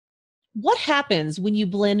What happens when you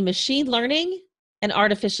blend machine learning and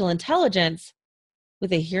artificial intelligence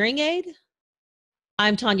with a hearing aid?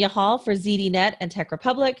 I'm Tonya Hall for ZDNet and Tech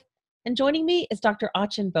Republic, and joining me is Dr.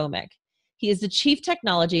 Achin Bhowmik. He is the Chief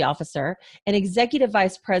Technology Officer and Executive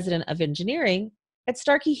Vice President of Engineering at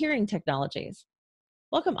Starkey Hearing Technologies.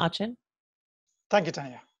 Welcome, Achin. Thank you,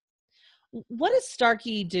 Tanya. What does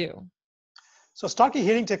Starkey do? So Starkey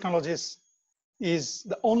Hearing Technologies is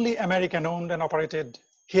the only American-owned and operated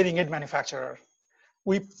hearing aid manufacturer.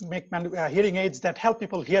 We make hearing aids that help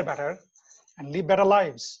people hear better and live better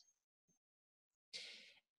lives.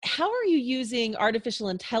 How are you using artificial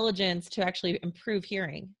intelligence to actually improve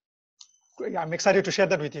hearing? I'm excited to share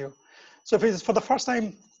that with you. So for the first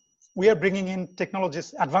time, we are bringing in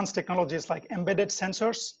technologies, advanced technologies like embedded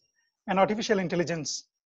sensors and artificial intelligence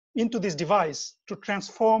into this device to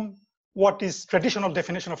transform what is traditional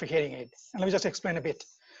definition of a hearing aid. And let me just explain a bit.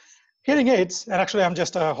 Hearing aids, and actually I'm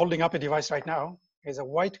just holding up a device right now, is a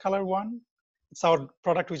white color one. It's our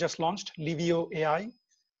product we just launched, Livio AI.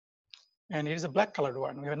 And it is a black colored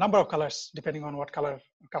one. We have a number of colors depending on what color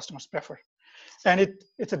customers prefer. And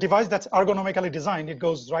it's a device that's ergonomically designed. It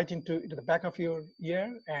goes right into the back of your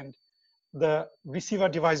ear, and the receiver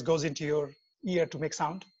device goes into your ear to make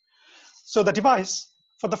sound. So the device,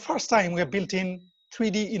 for the first time, we have built in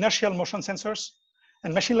 3D inertial motion sensors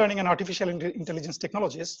and machine learning and artificial intelligence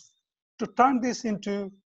technologies to turn this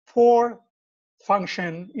into 4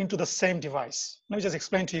 function into the same device. Let me just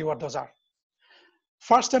explain to you what those are.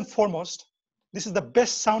 First and foremost, this is the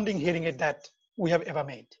best sounding hearing aid that we have ever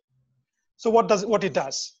made. So what it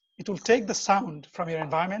does, it will take the sound from your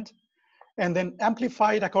environment and then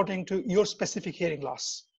amplify it according to your specific hearing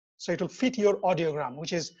loss. So it will fit your audiogram,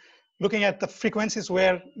 which is looking at the frequencies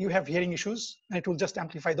where you have hearing issues, and it will just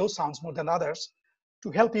amplify those sounds more than others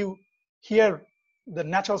to help you hear the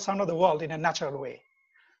natural sound of the world in a natural way.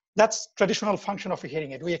 That's traditional function of a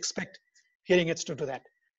hearing aid. We expect hearing aids to do that.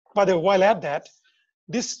 By the way, while at that,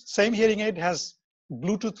 this same hearing aid has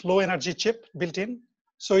Bluetooth low energy chip built in.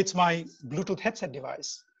 So it's my Bluetooth headset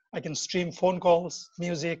device. I can stream phone calls,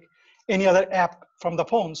 music, any other app from the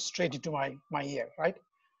phone straight into my ear, right?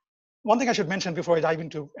 One thing I should mention before I dive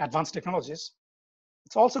into advanced technologies,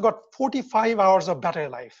 it's also got 45 hours of battery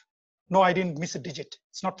life. No, I didn't miss a digit.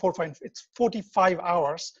 It's not 4.5, it's 45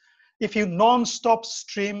 hours. If you non-stop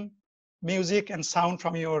stream music and sound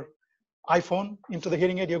from your iPhone into the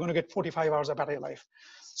hearing aid, you're going to get 45 hours of battery life.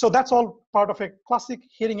 So that's all part of a classic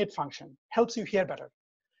hearing aid function, helps you hear better.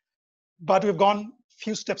 But we've gone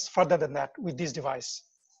few steps further than that with this device.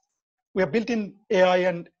 We have built in AI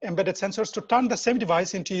and embedded sensors to turn the same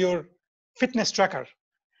device into your fitness tracker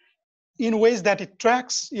in ways that it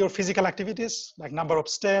tracks your physical activities, like number of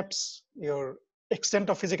steps, your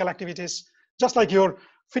extent of physical activities, just like your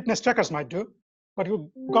fitness trackers might do. But we've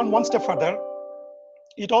gone one step further.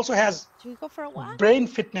 It also has brain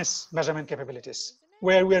fitness measurement capabilities,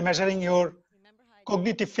 where we are measuring your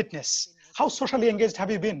cognitive fitness. How socially engaged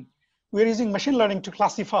have you been? We're using machine learning to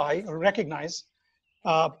classify or recognize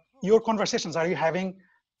your conversations. Are you having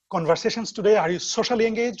conversations today? Are you socially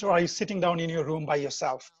engaged, or are you sitting down in your room by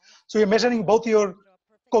yourself? So you're measuring both your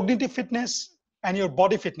cognitive fitness and your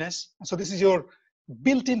body fitness. So this is your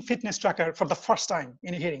built-in fitness tracker for the first time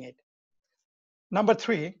in a hearing aid. Number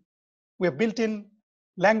 3, we have built-in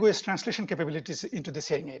language translation capabilities into this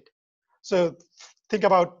hearing aid. So think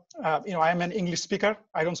about, I am an English speaker.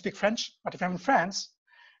 I don't speak French, but if I'm in France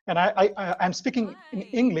and I'm speaking in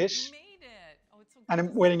English and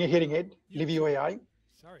I'm wearing a hearing aid, Livio AI,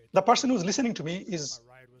 the person who's listening to me is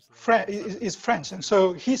French. And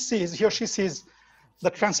so he or she sees the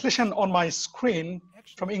translation on my screen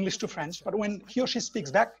from English to French. But when he or she speaks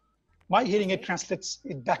back, my hearing aid translates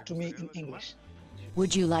it back to me in English.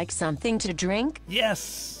 Would you like something to drink?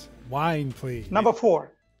 Yes. Wine, please. Number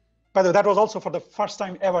 4, by the way, that was also for the first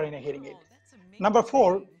time ever in a hearing aid. Number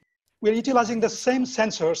 4, we're utilizing the same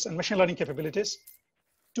sensors and machine learning capabilities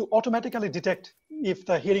to automatically detect if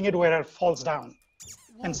the hearing aid wearer falls down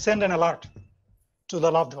and send an alert to the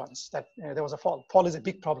loved ones that there was a fall. Fall is a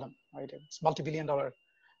big problem, right? It's multi-billion-dollar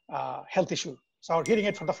health issue. So our hearing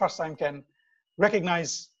aid for the first time can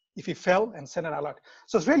recognize if he fell and send an alert.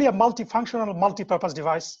 So it's really a multifunctional, multi-purpose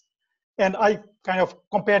device. And I kind of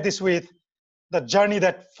compare this with the journey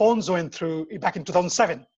that phones went through back in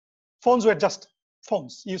 2007. Phones were just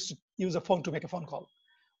phones. You used to use a phone to make a phone call.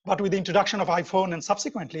 But with the introduction of iPhone and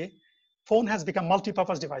subsequently, phone has become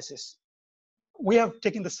multi-purpose devices. We have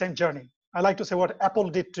taken the same journey. I like to say what Apple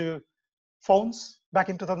did to phones back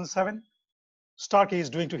in 2007, Starkey is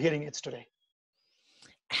doing to hearing aids today.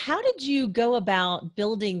 How did you go about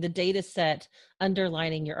building the data set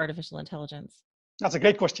underlining your artificial intelligence? That's a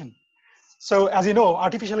great question. So as you know,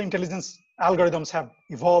 artificial intelligence algorithms have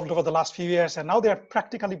evolved over the last few years, and now they are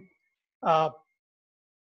practically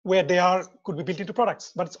where they are could be built into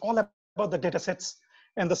products, but it's all about the data sets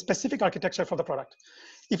and the specific architecture for the product.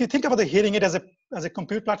 If you think about the hearing aid as a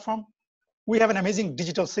compute platform, we have an amazing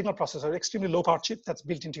digital signal processor, extremely low power chip that's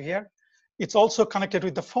built into here. It's also connected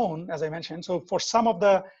with the phone, as I mentioned. So for some of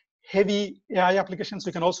the heavy AI applications,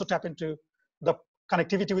 we can also tap into the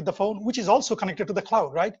connectivity with the phone, which is also connected to the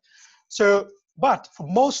cloud, right? So, but for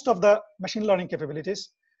most of the machine learning capabilities,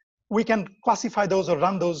 we can classify those or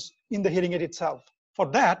run those in the hearing aid itself. For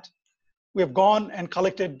that, we have gone and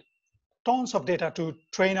collected tons of data to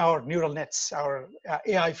train our neural nets, our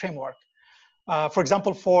AI framework. For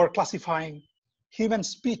example, for classifying human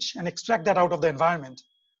speech and extract that out of the environment,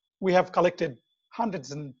 we have collected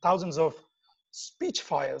hundreds and thousands of speech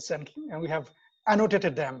files, and we have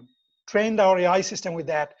annotated them, trained our AI system with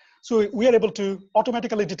that. So we are able to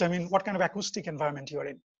automatically determine what kind of acoustic environment you're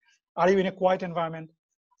in. Are you in a quiet environment?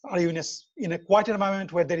 Are you in a quiet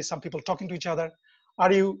environment where there is some people talking to each other?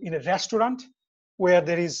 Are you in a restaurant where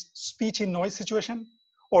there is speech in noise situation?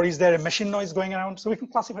 Or is there a machine noise going around? So we can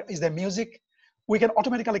classify, is there music? We can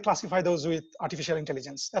automatically classify those with artificial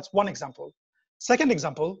intelligence. That's one example. Second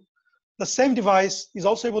example, the same device is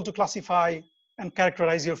also able to classify and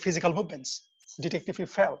characterize your physical movements, detect if you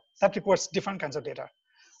fell. That requires different kinds of data.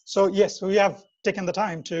 So yes, we have taken the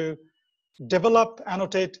time to develop,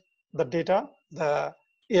 annotate the data, the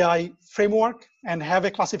AI framework, and have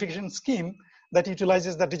a classification scheme that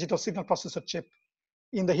utilizes the digital signal processor chip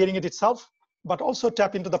in the hearing aid itself, but also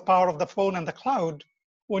tap into the power of the phone and the cloud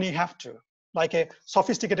when you have to. Like a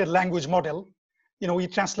sophisticated language model, we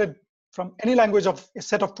translate from any language of a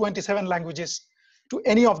set of 27 languages to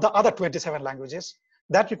any of the other 27 languages.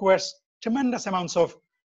 That requires tremendous amounts of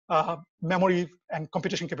memory and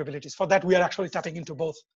computation capabilities. For that, we are actually tapping into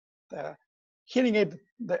both the hearing aid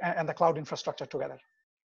and the cloud infrastructure together.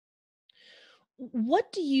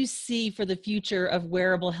 What do you see for the future of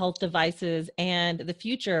wearable health devices and the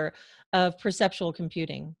future of perceptual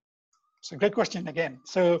computing? It's a great question again.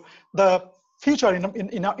 So the future,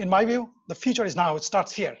 in my view, the future is now. It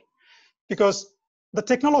starts here, because the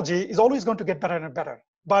technology is always going to get better and better.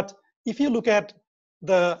 But if you look at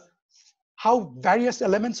how various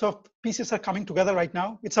elements of pieces are coming together right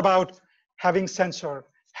now, it's about having sensor,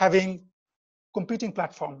 having computing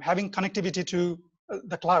platform, having connectivity to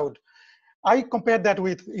the cloud. I compared that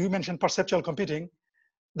with, you mentioned perceptual computing.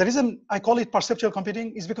 The reason I call it perceptual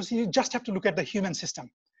computing is because you just have to look at the human system.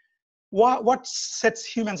 What sets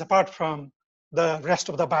humans apart from the rest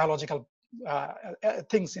of the biological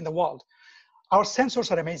things in the world? Our sensors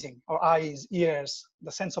are amazing. Our eyes, ears,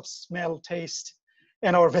 the sense of smell, taste,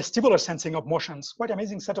 and our vestibular sensing of motions. Quite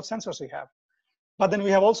amazing set of sensors we have. But then we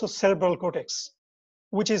have also cerebral cortex,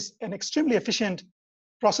 which is an extremely efficient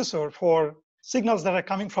processor for signals that are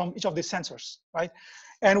coming from each of these sensors, right?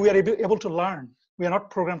 And we are able to learn. We are not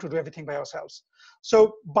programmed to do everything by ourselves.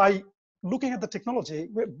 So by looking at the technology,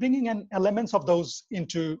 we're bringing in elements of those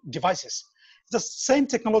into devices. It's the same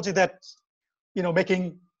technology that,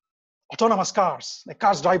 making autonomous cars, like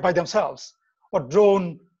cars drive by themselves, or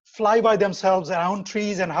drone fly by themselves around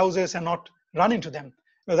trees and houses and not run into them.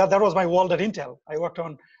 That was my world at Intel. I worked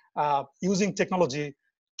on using technology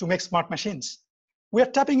to make smart machines. We are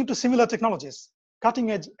tapping into similar technologies,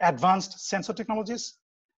 cutting edge advanced sensor technologies,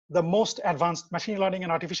 the most advanced machine learning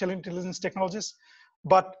and artificial intelligence technologies.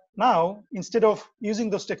 But now, instead of using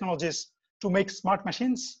those technologies to make smart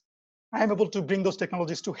machines, I am able to bring those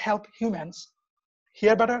technologies to help humans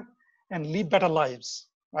hear better and live better lives,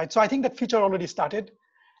 right? So I think that future already started.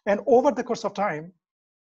 And over the course of time,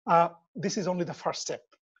 this is only the first step.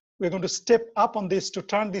 We're going to step up on this to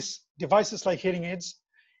turn these devices like hearing aids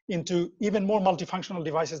into even more multifunctional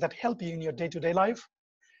devices that help you in your day-to-day life.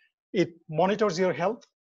 It monitors your health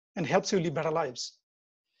and helps you live better lives.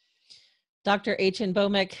 Dr. Achin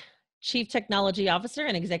Bhowmik, Chief Technology Officer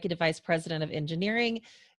and Executive Vice President of Engineering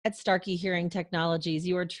at Starkey Hearing Technologies.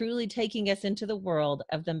 You are truly taking us into the world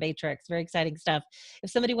of the matrix. Very exciting stuff. If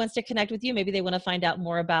somebody wants to connect with you, maybe they want to find out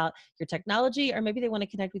more about your technology, or maybe they want to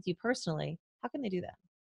connect with you personally, how can they do that?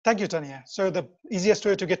 Thank you, Tonya. So the easiest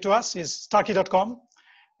way to get to us is starkey.com,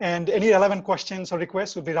 and any relevant questions or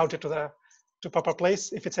requests will be routed to proper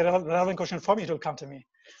place. If it's a relevant question for me, it will come to me.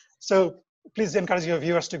 So please encourage your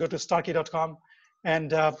viewers to go to starkey.com,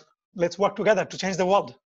 and let's work together to change the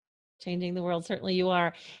world. Changing the world, certainly you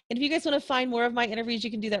are. And if you guys want to find more of my interviews, you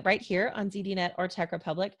can do that right here on ZDNet or Tech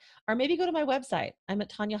Republic, or maybe go to my website. I'm at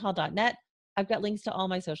tonyahall.net. I've got links to all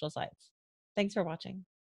my social sites. Thanks for watching.